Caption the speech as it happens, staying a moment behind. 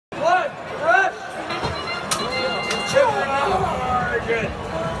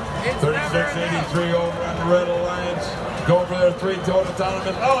86-83 over on the Red Alliance. Going for their three-tone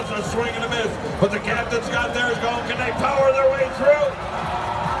autonomous. Oh, it's a swing and a miss. But the captain's got theirs going. Can they power their way through?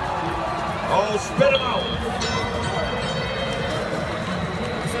 Oh, spit him out.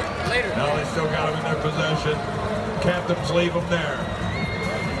 Later. No, they still got him in their possession. Captains leave him there.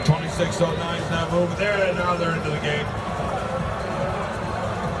 26-09's not moving there, and now they're into the game.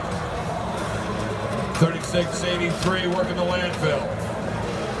 36-83 working the landfill.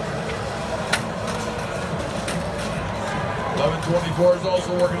 11-24 is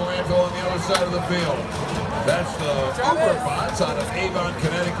also working the landfill on the other side of the field. That's the Uber Bots out of Avon,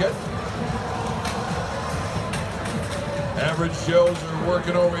 Connecticut. Average Joes are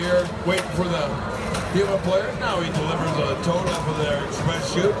working over here, waiting for the human player. Now he delivers a toad off of their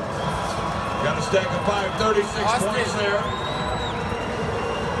express chute. Got a stack of 5, 36 points there.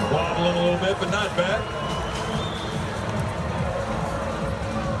 Wobbling a little bit, but not bad.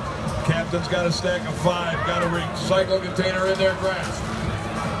 Captain's got a stack of 5. Got a recycle container in their grasp.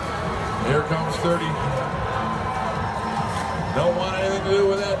 Here comes 30. Don't want anything to do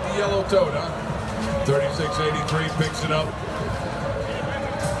with that yellow toad, huh? 36-83 picks it up.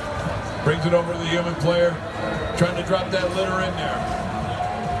 Brings it over to the human player. Trying to drop that litter in there.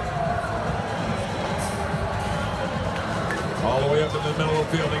 All the way up in the middle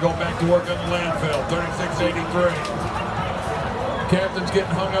of the field. They go back to work on the landfill. 36-83. Captain's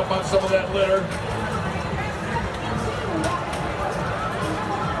getting hung up on some of that litter.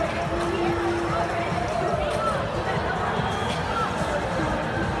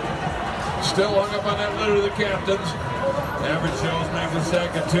 Still hung up on that litter, the captains. Average Jones makes a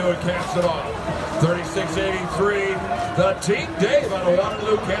sack of 2 and caps it off. 36-83. The Team Dave out of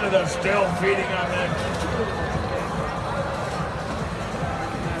Waterloo, Canada, still feeding on that.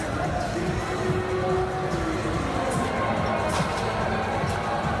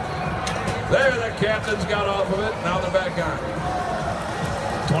 There, the captains got off of it. Now they're back on.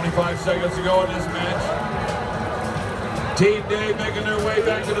 25 seconds to go in this match. Team Dave making their way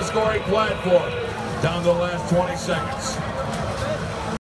back to the scoring platform. Down to the last 20 seconds.